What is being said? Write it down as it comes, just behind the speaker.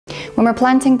When we're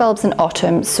planting bulbs in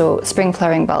autumn, so spring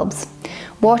flowering bulbs,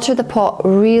 water the pot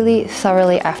really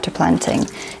thoroughly after planting,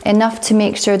 enough to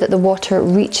make sure that the water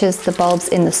reaches the bulbs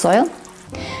in the soil.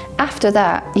 After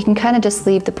that, you can kind of just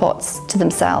leave the pots to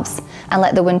themselves and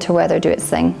let the winter weather do its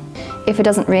thing. If it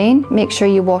doesn't rain, make sure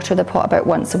you water the pot about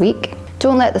once a week.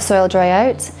 Don't let the soil dry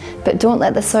out, but don't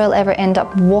let the soil ever end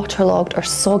up waterlogged or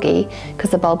soggy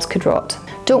because the bulbs could rot.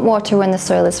 Don't water when the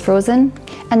soil is frozen,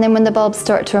 and then when the bulbs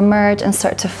start to emerge and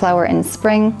start to flower in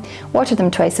spring, water them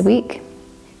twice a week.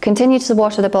 Continue to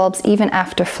water the bulbs even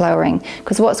after flowering,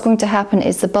 because what's going to happen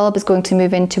is the bulb is going to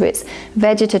move into its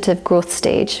vegetative growth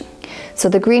stage. So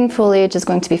the green foliage is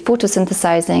going to be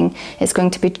photosynthesizing, it's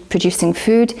going to be producing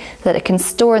food that it can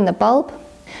store in the bulb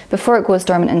before it goes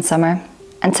dormant in summer,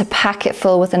 and to pack it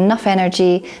full with enough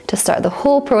energy to start the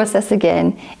whole process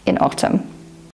again in autumn.